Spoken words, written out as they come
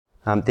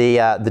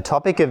The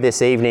topic of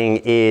this evening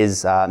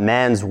is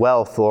man's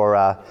wealth,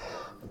 or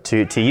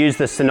to use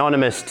the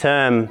synonymous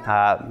term,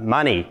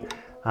 money.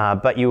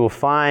 But you will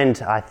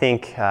find, I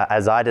think,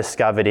 as I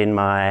discovered in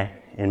my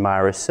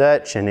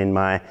research and in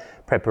my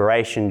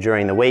preparation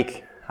during the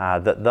week,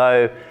 that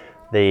though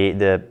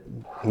the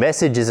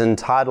message is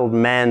entitled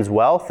Man's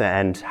Wealth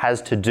and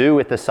has to do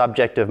with the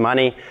subject of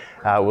money,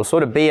 will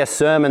sort of be a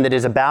sermon that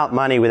is about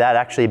money without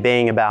actually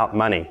being about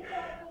money.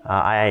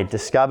 I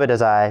discovered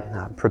as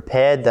I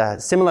prepared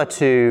that, similar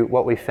to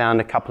what we found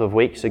a couple of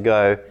weeks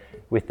ago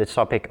with the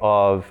topic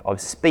of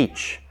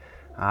speech,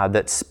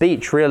 that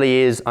speech really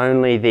is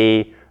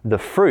only the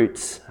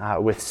fruits,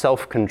 with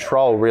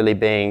self-control really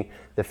being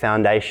the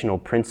foundational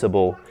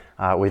principle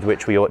with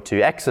which we ought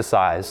to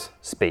exercise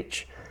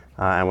speech.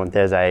 And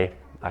there's a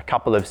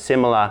couple of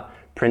similar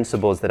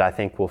principles that I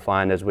think we'll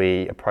find as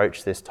we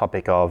approach this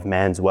topic of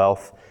man's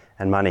wealth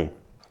and money.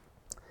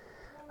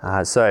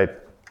 So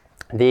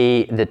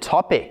the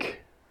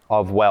topic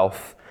of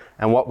wealth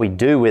and what we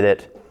do with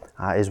it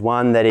is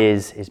one that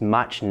is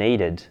much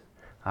needed,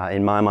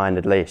 in my mind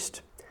at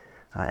least.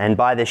 And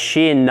by the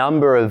sheer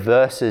number of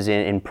verses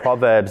in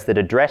Proverbs that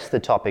address the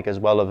topic, as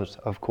well as,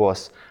 of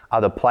course,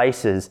 other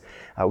places,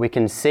 we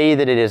can see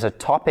that it is a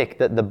topic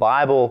that the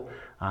Bible,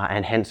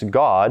 and hence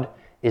God,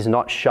 is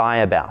not shy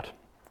about.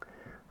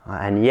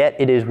 And yet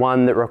it is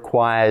one that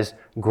requires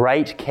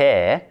great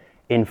care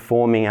in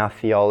forming our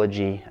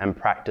theology and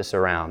practice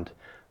around.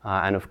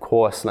 And of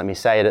course, let me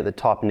say it at the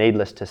top,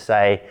 needless to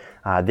say,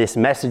 this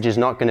message is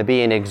not going to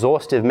be an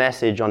exhaustive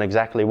message on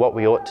exactly what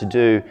we ought to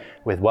do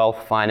with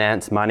wealth,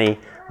 finance, money,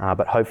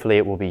 but hopefully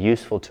it will be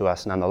useful to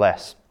us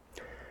nonetheless.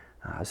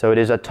 So it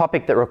is a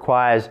topic that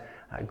requires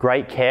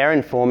great care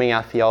in forming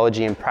our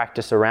theology and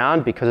practice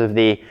around because of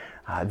the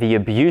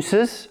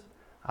abuses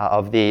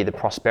of the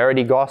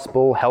prosperity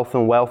gospel, health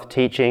and wealth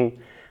teaching,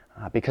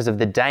 because of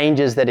the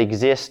dangers that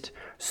exist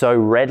so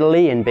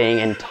readily in being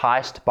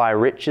enticed by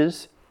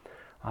riches.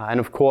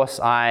 And of course,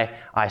 I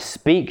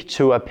speak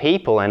to a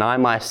people, and I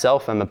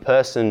myself am a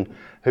person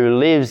who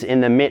lives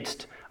in the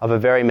midst of a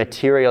very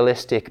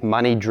materialistic,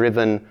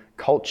 money-driven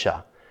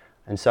culture.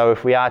 And so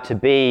if we are to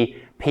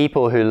be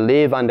people who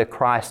live under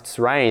Christ's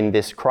reign,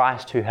 this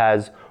Christ who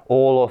has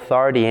all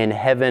authority in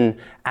heaven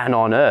and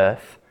on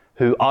earth,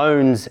 who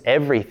owns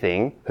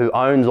everything, who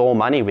owns all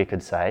money, we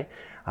could say,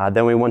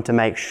 then we want to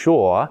make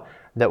sure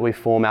that we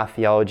form our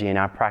theology and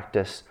our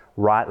practice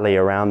rightly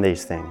around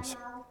these things.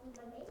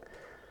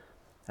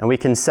 And we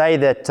can say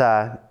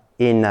that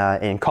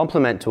in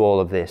complement to all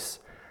of this,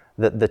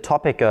 that the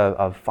topic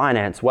of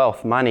finance,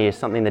 wealth, money is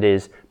something that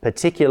is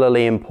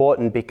particularly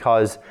important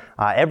because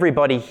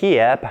everybody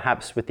here,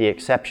 perhaps with the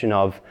exception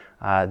of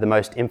the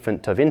most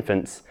infant of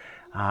infants,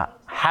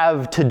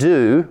 have to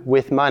do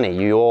with money.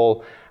 You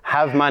all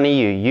have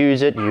money, you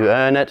use it, you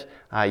earn it.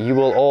 You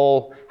will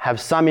all have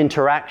some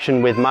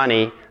interaction with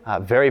money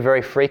very,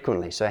 very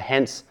frequently. So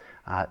hence,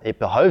 it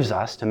behoves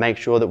us to make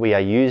sure that we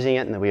are using it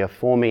and that we are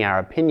forming our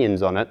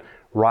opinions on it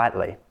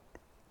rightly.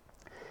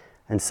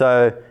 And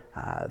so,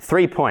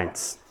 3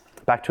 points.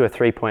 Back to a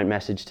 3-point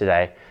message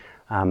today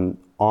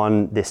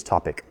on this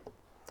topic.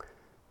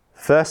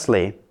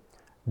 Firstly,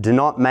 do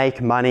not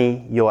make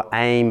money your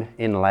aim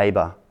in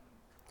labor.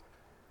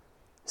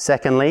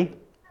 Secondly,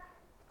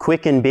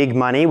 quick and big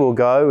money will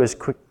go as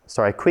quickly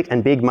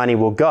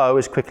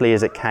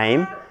as it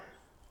came,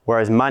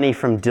 whereas money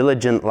from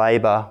diligent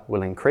labor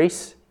will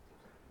increase.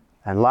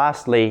 And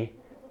lastly,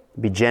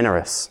 be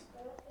generous.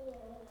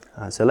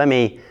 So let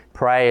me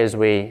pray as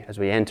we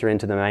enter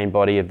into the main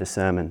body of the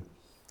sermon.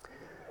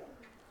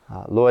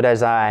 Lord,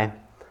 as I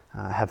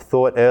have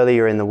thought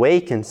earlier in the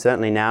week, and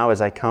certainly now as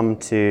I come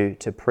to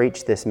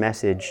preach this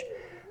message,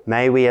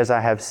 may we, as I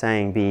have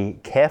saying,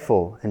 be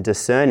careful and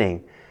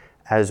discerning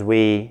as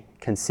we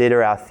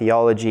consider our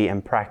theology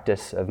and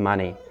practice of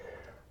money.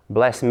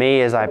 Bless me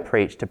as I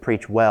preach, to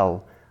preach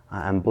well,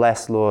 and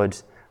bless, Lord,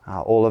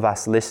 all of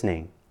us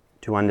listening,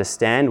 to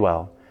understand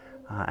well,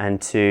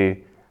 and to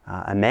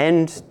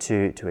amend,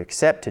 to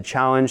accept, to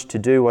challenge, to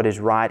do what is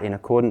right in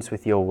accordance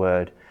with your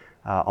word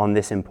on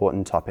this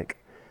important topic.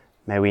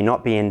 May we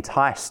not be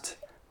enticed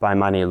by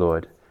money,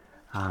 Lord,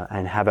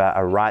 and have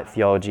a right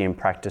theology and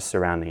practice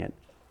surrounding it.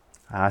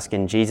 I ask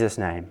in Jesus'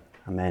 name,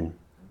 amen.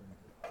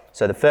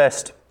 So the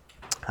first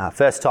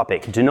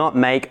topic, do not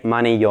make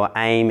money your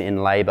aim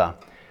in labor.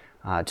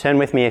 Turn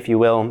with me, if you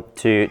will,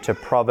 to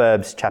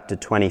Proverbs chapter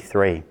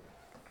 23.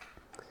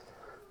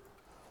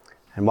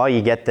 And while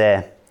you get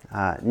there,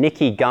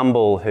 Nicky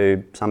Gumbel,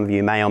 who some of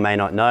you may or may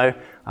not know,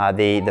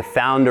 the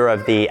founder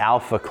of the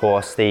Alpha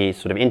course, the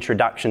sort of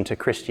introduction to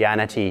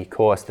Christianity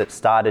course that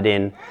started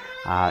in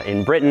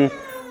Britain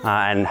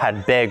and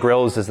had Bear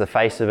Grylls as the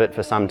face of it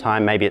for some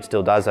time. Maybe it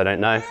still does, I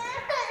don't know.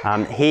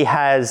 He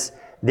has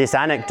this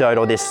anecdote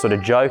or this sort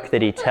of joke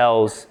that he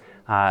tells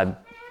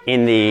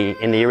in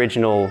the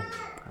original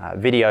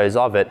videos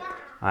of it.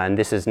 And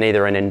this is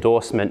neither an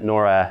endorsement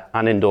nor an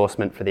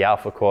unendorsement for the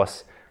Alpha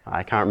course.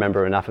 I can't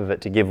remember enough of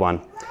it to give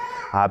one.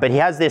 But he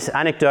has this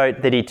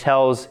anecdote that he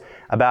tells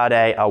about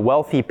a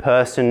wealthy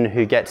person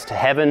who gets to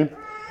heaven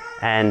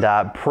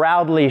and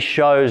proudly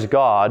shows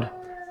God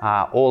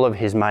all of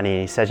his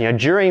money. He says,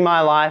 during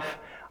my life,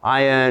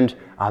 I earned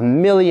 £1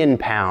 million.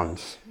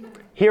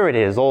 Here it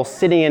is, all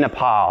sitting in a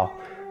pile.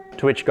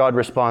 To which God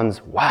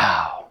responds,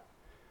 wow,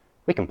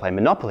 we can play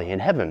Monopoly in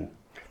heaven.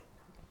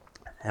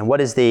 And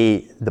what is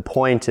the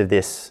point of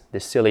this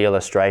silly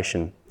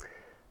illustration?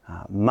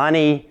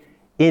 Money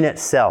in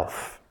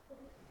itself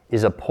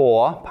is a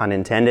poor, pun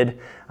intended,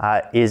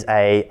 is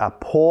a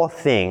poor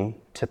thing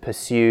to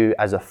pursue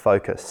as a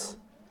focus.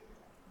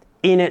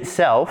 In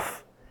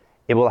itself,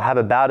 it will have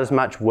about as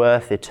much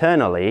worth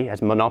eternally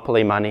as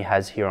Monopoly money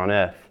has here on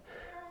earth.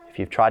 If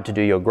you've tried to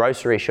do your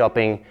grocery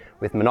shopping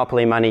with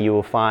Monopoly money, you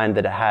will find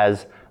that it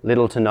has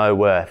little to no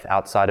worth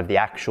outside of the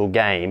actual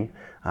game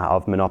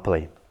of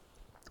Monopoly.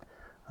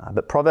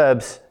 But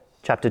Proverbs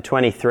chapter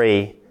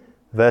 23,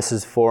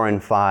 verses 4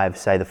 and 5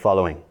 say the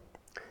following.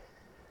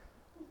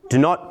 Do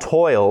not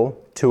toil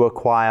to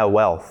acquire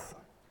wealth.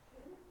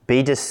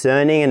 Be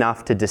discerning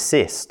enough to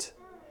desist.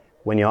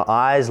 When your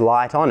eyes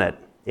light on it,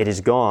 it is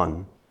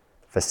gone.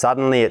 For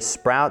suddenly it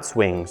sprouts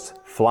wings,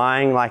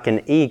 flying like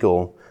an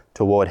eagle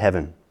toward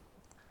heaven.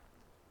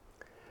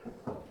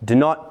 Do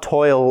not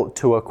toil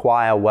to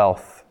acquire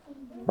wealth,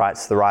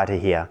 writes the writer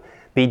here.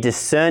 Be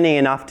discerning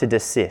enough to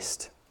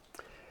desist.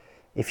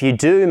 If you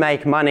do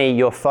make money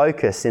your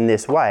focus in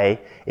this way,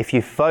 if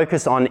you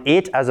focus on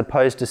it as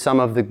opposed to some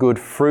of the good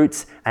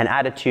fruits and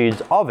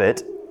attitudes of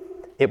it,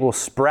 it will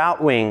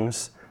sprout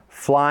wings,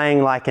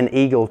 flying like an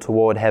eagle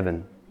toward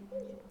heaven.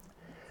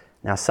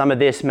 Now, some of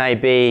this may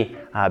be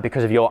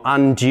because of your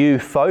undue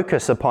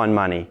focus upon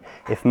money.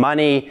 If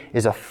money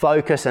is a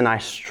focus and I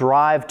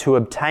strive to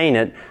obtain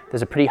it,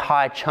 there's a pretty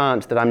high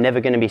chance that I'm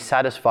never going to be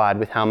satisfied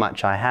with how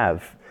much I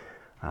have.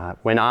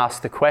 When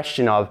asked the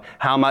question of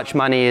how much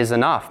money is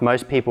enough,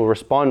 most people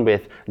respond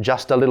with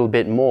just a little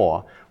bit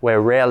more.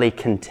 We're rarely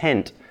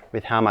content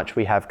with how much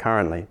we have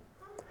currently.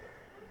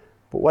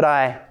 But what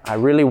I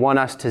really want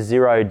us to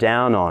zero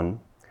down on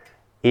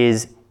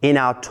is in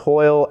our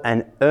toil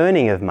and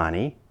earning of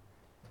money,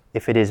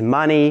 if it is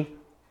money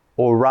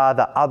or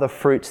rather other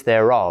fruits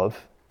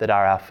thereof that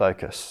are our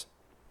focus.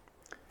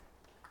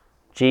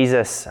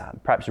 Jesus,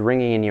 perhaps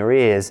ringing in your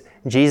ears,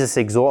 Jesus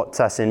exhorts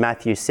us in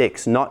Matthew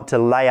 6 not to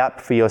lay up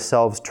for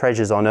yourselves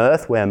treasures on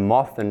earth where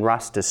moth and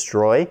rust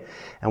destroy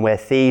and where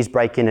thieves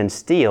break in and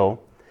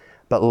steal,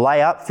 but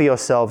lay up for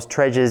yourselves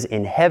treasures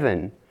in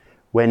heaven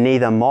where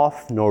neither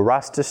moth nor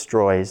rust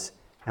destroys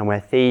and where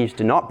thieves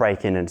do not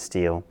break in and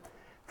steal.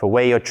 For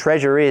where your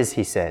treasure is,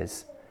 he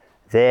says,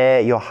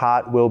 there your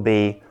heart will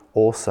be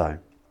also.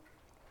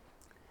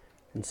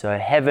 And so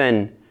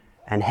heaven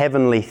and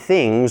heavenly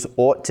things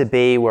ought to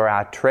be where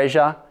our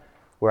treasure,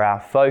 where our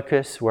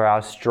focus, where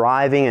our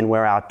striving and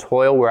where our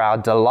toil, where our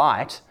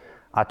delight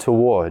are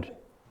toward.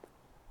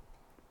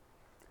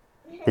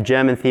 The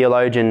German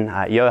theologian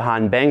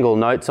Johann Bengel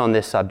notes on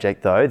this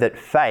subject, though, that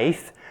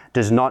faith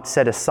does not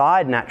set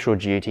aside natural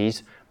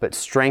duties, but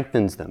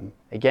strengthens them.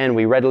 Again,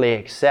 we readily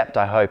accept,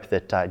 I hope,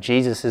 that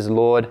Jesus is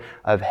Lord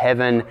of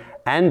heaven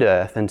and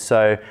earth, and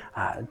so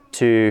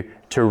to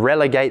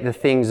relegate the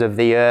things of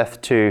the earth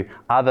to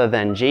other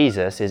than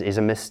Jesus is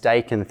a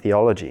mistaken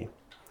theology.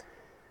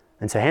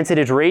 And so hence it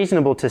is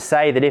reasonable to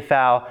say that if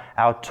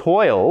our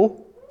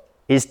toil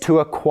is to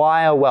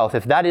acquire wealth,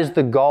 if that is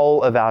the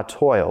goal of our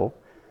toil,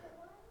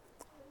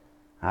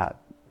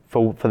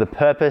 for the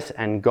purpose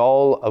and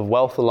goal of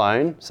wealth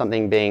alone,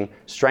 something being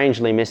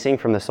strangely missing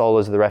from the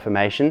solas of the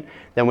Reformation,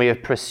 then we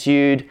have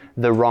pursued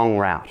the wrong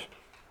route.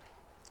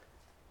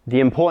 The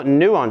important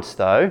nuance,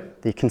 though,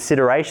 the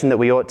consideration that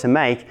we ought to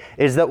make,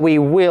 is that we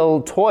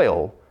will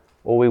toil,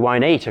 or we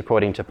won't eat,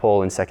 according to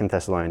Paul in 2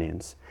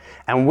 Thessalonians.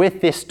 And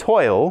with this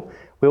toil,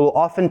 we will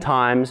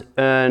oftentimes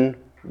earn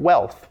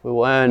wealth, we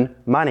will earn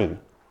money.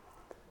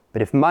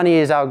 But if money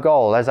is our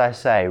goal, as I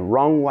say,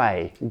 wrong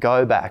way,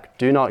 go back,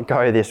 do not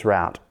go this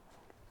route.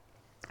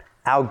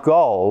 Our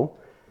goal,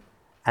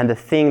 and the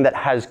thing that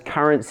has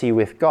currency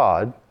with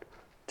God,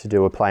 to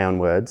do a play on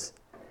words,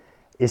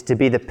 is to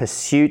be the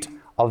pursuit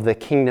of the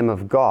kingdom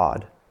of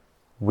God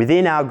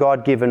within our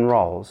God-given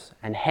roles.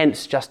 And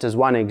hence, just as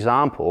one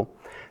example,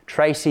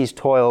 Tracy's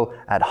toil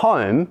at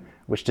home,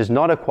 which does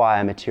not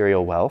acquire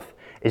material wealth,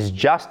 is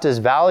just as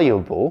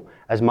valuable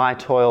as my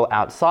toil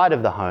outside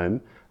of the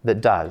home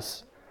that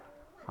does.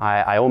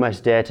 I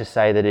almost dare to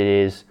say that it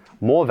is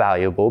more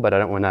valuable, but I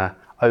don't want to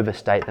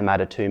overstate the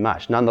matter too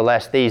much.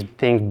 Nonetheless, these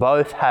things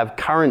both have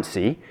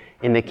currency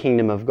in the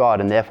kingdom of God,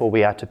 and therefore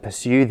we are to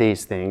pursue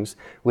these things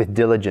with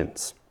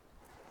diligence.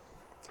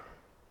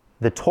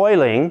 The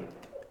toiling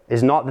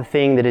is not the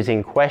thing that is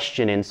in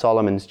question in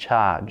Solomon's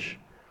charge.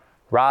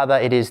 Rather,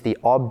 it is the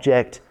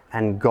object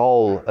and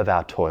goal of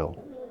our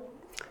toil.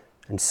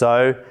 And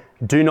so,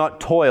 do not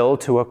toil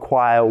to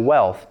acquire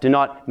wealth. Do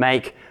not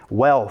make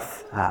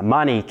wealth,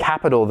 money,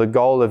 capital the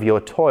goal of your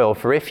toil.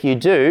 For if you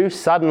do,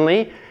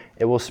 suddenly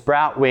it will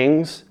sprout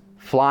wings,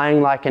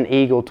 flying like an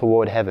eagle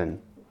toward heaven.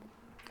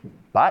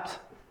 But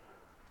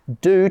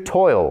do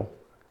toil,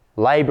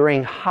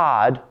 laboring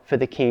hard for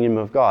the kingdom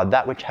of God,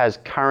 that which has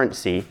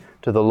currency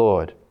to the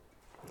Lord.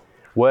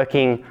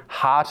 Working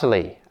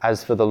heartily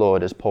as for the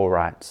Lord, as Paul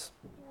writes.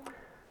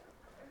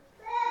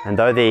 And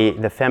though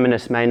the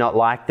feminists may not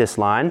like this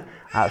line,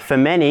 for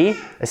many,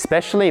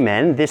 especially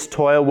men, this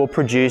toil will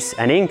produce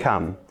an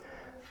income.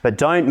 But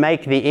don't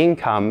make the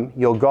income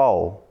your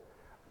goal.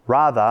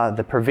 Rather,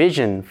 the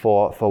provision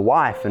for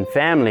wife and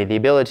family, the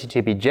ability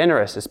to be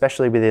generous,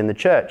 especially within the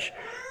church,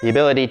 the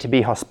ability to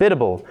be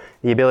hospitable,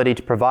 the ability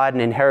to provide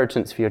an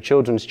inheritance for your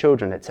children's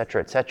children,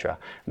 etc., etc.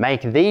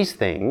 Make these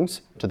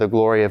things, to the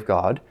glory of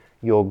God,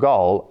 your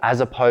goal, as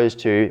opposed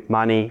to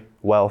money,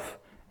 wealth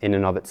in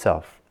and of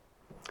itself.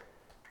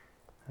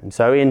 And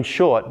so in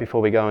short,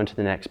 before we go into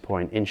the next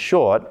point, in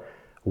short,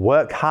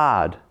 work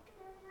hard,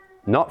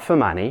 not for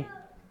money,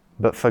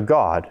 but for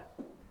God.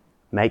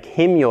 Make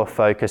him your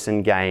focus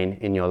and gain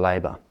in your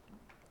labour.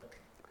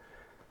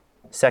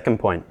 Second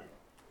point.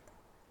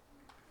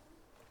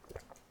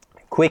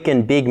 Quick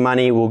and big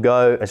money will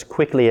go as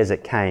quickly as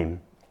it came,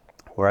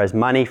 whereas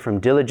money from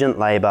diligent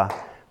labour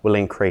will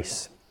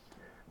increase.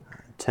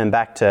 Turn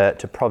back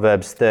to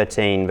Proverbs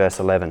 13, verse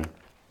 11.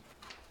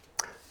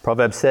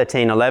 Proverbs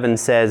 13:11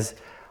 says,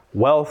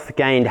 "Wealth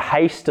gained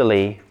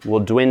hastily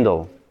will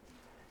dwindle,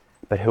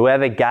 but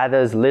whoever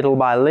gathers little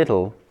by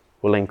little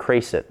will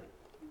increase it."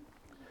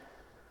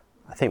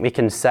 I think we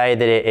can say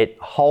that it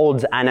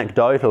holds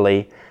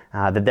anecdotally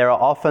that there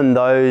are often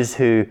those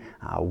who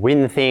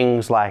win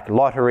things like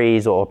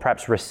lotteries or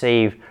perhaps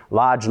receive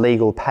large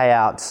legal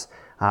payouts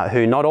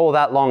who not all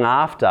that long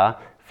after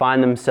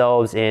find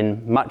themselves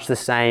in much the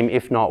same,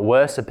 if not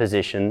worse, a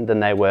position than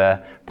they were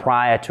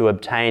prior to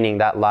obtaining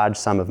that large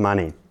sum of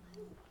money.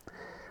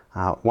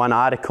 One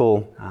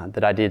article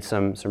that I did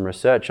some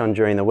research on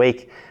during the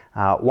week,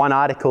 one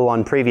article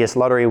on previous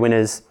lottery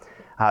winners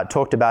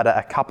talked about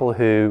a couple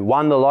who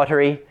won the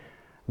lottery,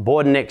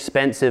 bought an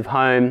expensive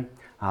home,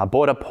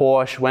 bought a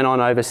Porsche, went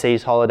on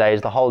overseas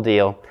holidays, the whole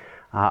deal,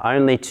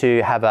 only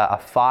to have a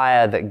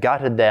fire that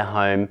gutted their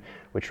home,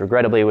 which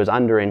regrettably was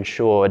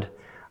underinsured,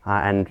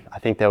 and I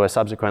think there were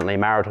subsequently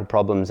marital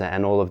problems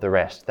and all of the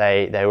rest.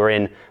 They were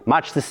in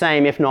much the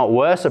same, if not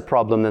worse, a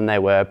problem than they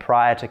were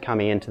prior to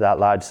coming into that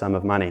large sum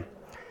of money.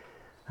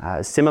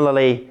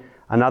 Similarly,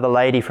 another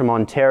lady from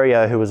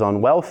Ontario who was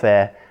on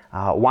welfare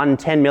won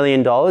 $10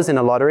 million in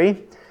a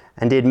lottery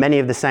and did many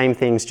of the same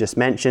things just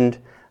mentioned,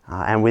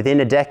 and within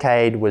a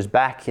decade was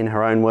back, in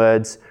her own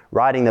words,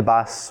 riding the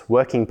bus,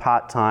 working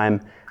part-time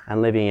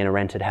and living in a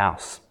rented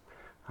house.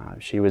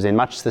 She was in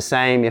much the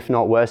same, if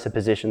not worse, a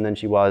position than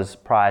she was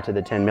prior to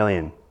the 10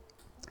 million.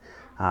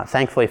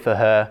 Thankfully for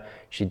her,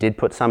 she did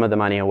put some of the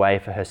money away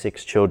for her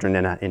 6 children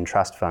in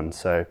trust funds,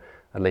 so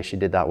at least she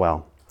did that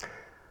well.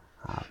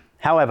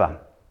 However,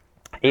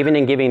 even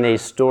in giving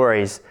these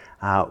stories,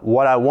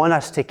 what I want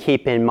us to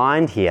keep in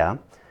mind here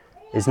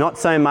is not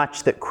so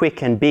much that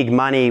quick and big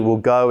money will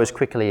go as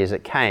quickly as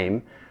it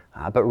came,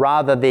 but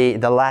rather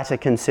the latter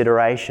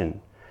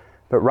consideration,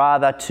 but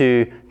rather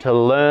to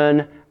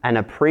learn and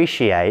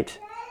appreciate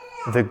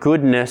the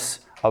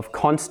goodness of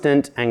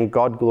constant and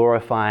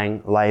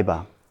God-glorifying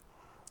labour.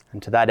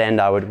 And to that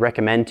end, I would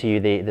recommend to you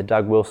the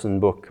Doug Wilson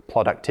book,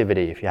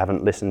 Productivity, if you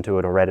haven't listened to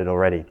it or read it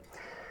already.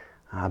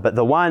 But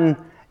the one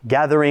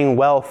gathering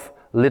wealth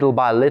little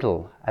by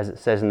little, as it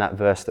says in that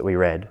verse that we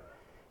read,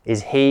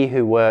 is he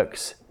who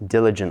works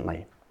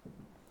diligently.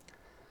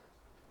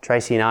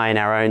 Tracy and I, in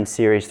our own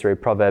series through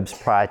Proverbs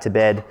prior to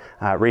bed,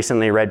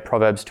 recently read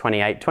Proverbs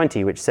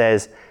 28:20, which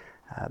says,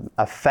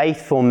 "A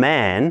faithful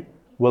man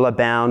will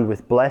abound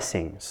with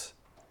blessings,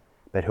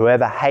 but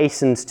whoever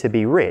hastens to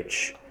be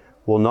rich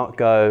will not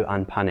go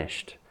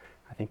unpunished."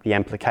 I think the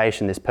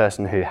implication, this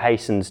person who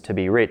hastens to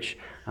be rich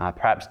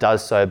perhaps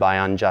does so by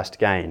unjust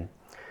gain.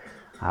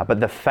 But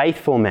the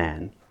faithful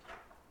man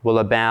will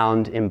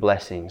abound in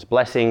blessings.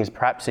 Blessings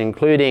perhaps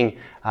including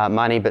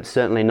money, but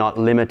certainly not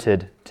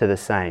limited to the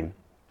same.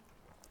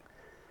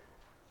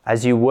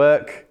 As you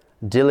work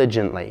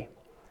diligently,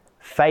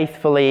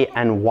 faithfully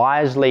and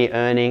wisely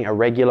earning a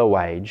regular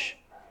wage,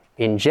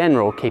 in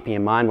general, keeping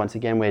in mind, once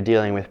again, we're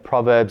dealing with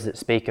proverbs that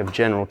speak of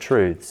general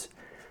truths.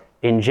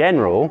 In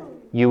general,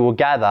 you will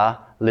gather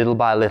little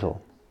by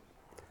little.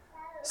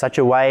 Such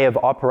a way of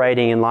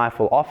operating in life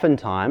will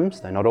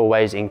oftentimes, though not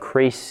always,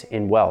 increase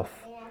in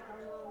wealth.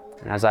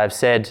 And as I've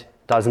said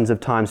dozens of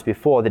times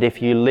before, that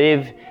if you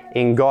live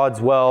in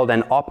God's world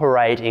and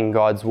operate in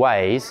God's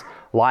ways,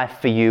 life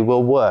for you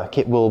will work.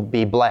 It will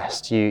be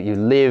blessed. You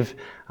live,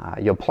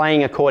 you're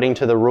playing according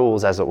to the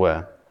rules, as it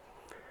were.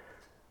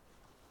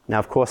 Now,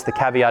 of course, the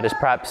caveat is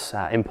perhaps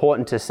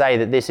important to say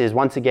that this is,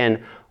 once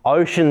again,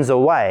 oceans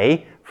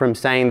away from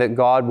saying that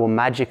God will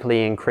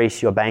magically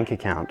increase your bank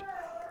account,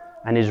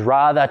 and is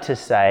rather to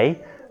say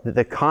that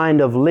the kind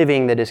of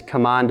living that is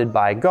commanded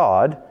by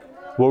God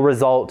will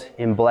result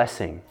in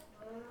blessing,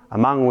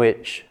 among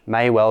which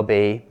may well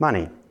be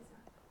money.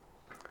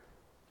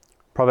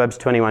 Proverbs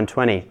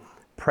 21:20,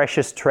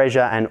 "Precious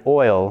treasure and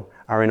oil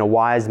are in a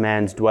wise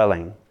man's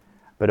dwelling,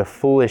 but a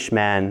foolish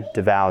man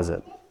devours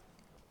it."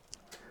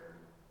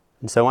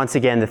 And so once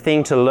again, the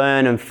thing to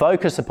learn and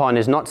focus upon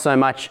is not so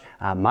much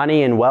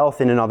money and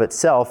wealth in and of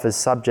itself as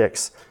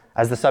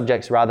the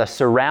subjects rather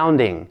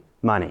surrounding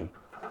money.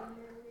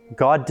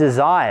 God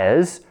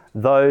desires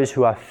those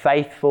who are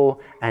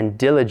faithful and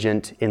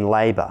diligent in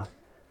labour,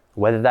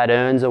 whether that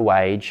earns a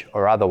wage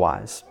or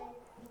otherwise.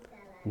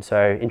 And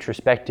so,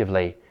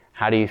 introspectively,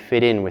 how do you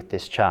fit in with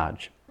this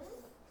charge?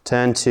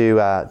 Turn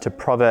to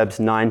Proverbs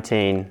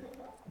 19,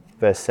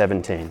 verse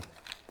 17.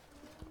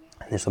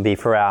 This will be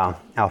for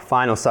our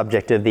final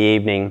subject of the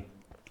evening,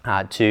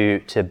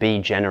 to be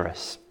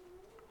generous.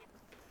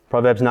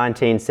 Proverbs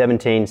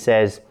 19:17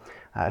 says,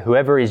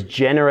 whoever is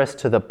generous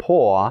to the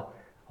poor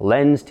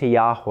lends to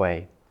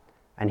Yahweh,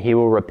 and he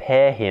will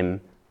repay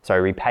him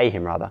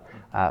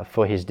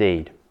for his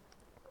deed.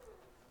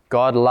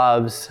 God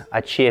loves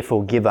a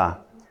cheerful giver,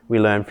 we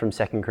learn from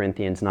 2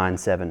 Corinthians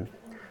 9:7.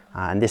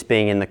 And this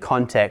being in the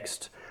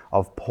context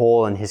of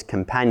Paul and his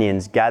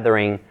companions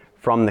gathering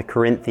from the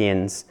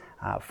Corinthians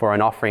for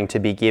an offering to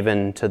be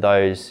given to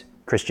those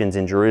Christians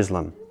in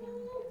Jerusalem.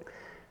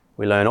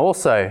 We learn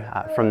also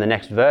from the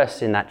next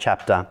verse in that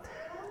chapter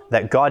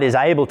that God is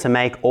able to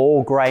make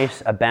all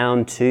grace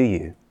abound to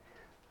you,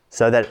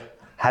 so that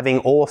having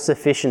all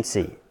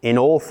sufficiency in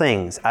all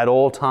things at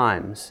all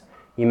times,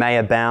 you may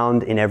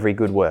abound in every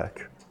good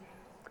work.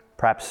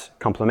 Perhaps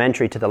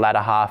complementary to the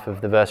latter half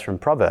of the verse from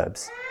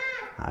Proverbs.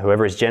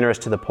 Whoever is generous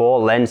to the poor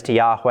lends to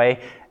Yahweh,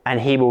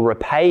 and he will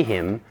repay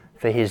him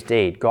for his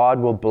deed. God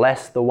will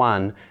bless the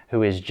one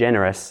who is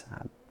generous,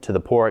 to the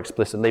poor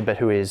explicitly, but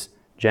who is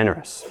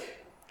generous.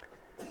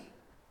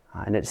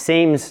 And it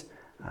seems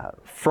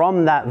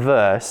from that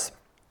verse,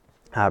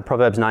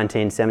 Proverbs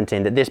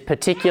 19:17, that this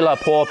particular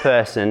poor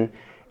person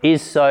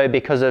is so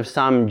because of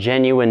some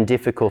genuine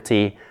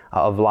difficulty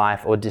of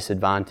life or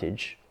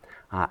disadvantage,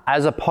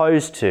 as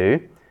opposed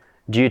to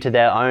due to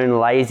their own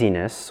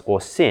laziness or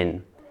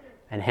sin.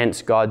 And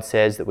hence God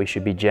says that we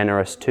should be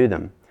generous to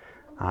them,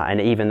 and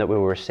even that we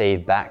will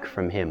receive back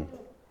from him.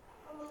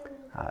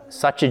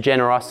 Such a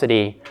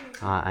generosity,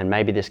 and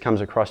maybe this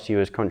comes across to you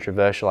as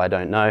controversial, I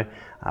don't know,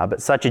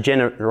 but such a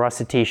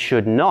generosity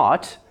should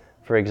not,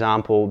 for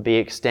example, be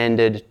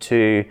extended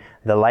to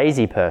the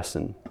lazy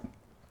person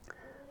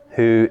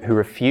who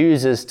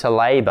refuses to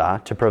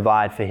labour to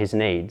provide for his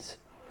needs.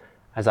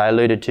 As I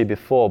alluded to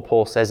before,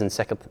 Paul says in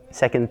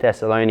 2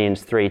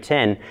 Thessalonians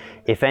 3:10,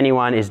 if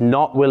anyone is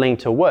not willing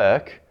to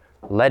work,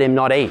 let him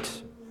not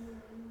eat.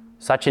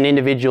 Such an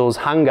individual's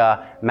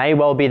hunger may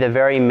well be the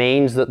very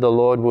means that the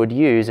Lord would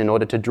use in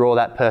order to draw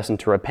that person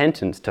to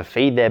repentance, to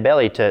feed their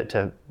belly,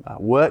 to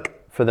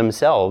work for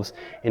themselves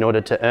in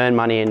order to earn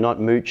money and not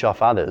mooch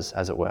off others,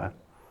 as it were.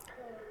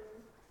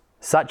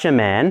 Such a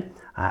man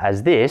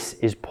as this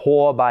is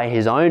poor by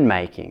his own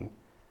making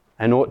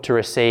and ought to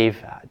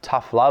receive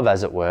tough love,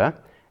 as it were,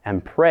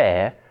 and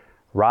prayer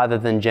rather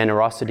than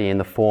generosity in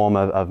the form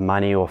of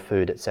money or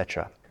food,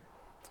 etc.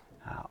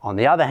 On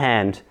the other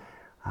hand,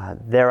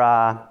 there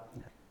are,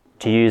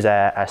 to use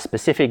a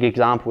specific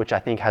example which I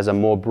think has a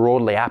more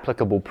broadly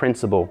applicable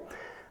principle,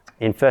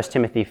 in 1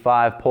 Timothy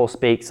 5, Paul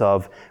speaks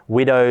of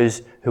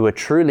widows who are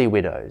truly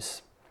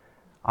widows,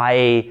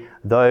 i.e.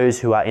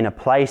 those who are in a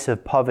place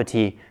of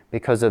poverty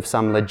because of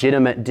some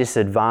legitimate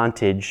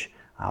disadvantage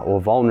or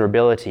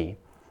vulnerability.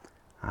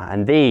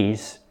 And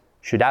these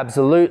should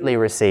absolutely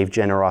receive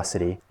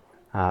generosity.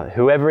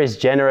 Whoever is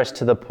generous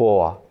to the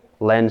poor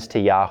lends to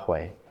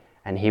Yahweh,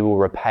 and he will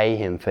repay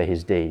him for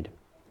his deed.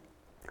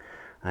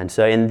 And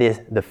so in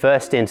the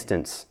first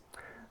instance,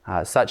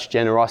 such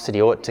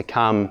generosity ought to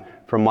come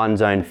from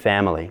one's own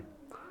family.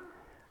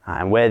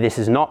 And where this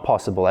is not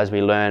possible, as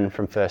we learn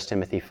from 1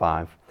 Timothy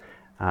 5,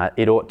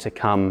 it ought to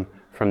come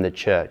from the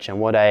church.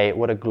 And what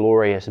a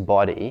glorious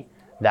body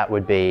that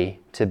would be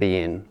to be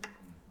in.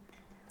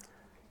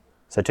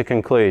 So to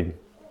conclude,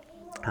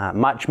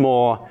 much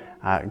more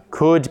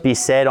could be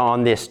said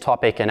on this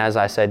topic, and as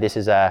I said, this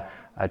is a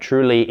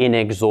truly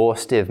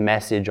inexhaustive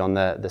message on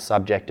the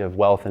subject of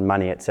wealth and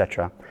money,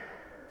 etc.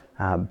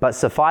 But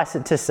suffice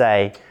it to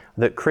say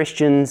that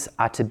Christians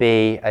are to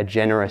be a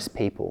generous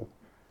people,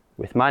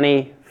 with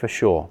money for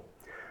sure,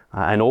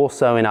 and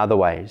also in other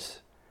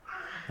ways.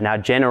 And our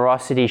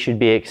generosity should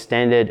be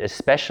extended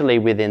especially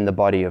within the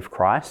body of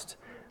Christ,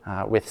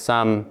 with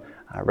some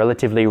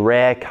relatively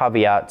rare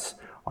caveats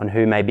on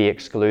who may be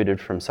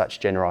excluded from such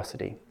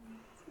generosity.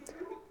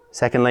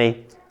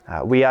 Secondly,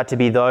 we are to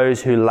be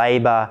those who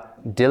labour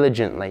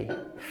diligently,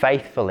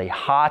 faithfully,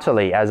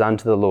 heartily as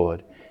unto the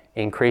Lord,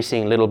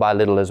 increasing little by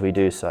little as we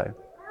do so.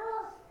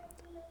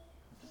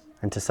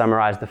 And to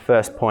summarize the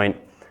first point,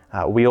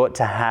 we ought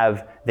to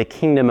have the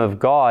kingdom of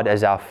God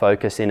as our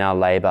focus in our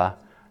labour,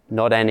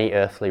 not any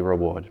earthly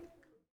reward.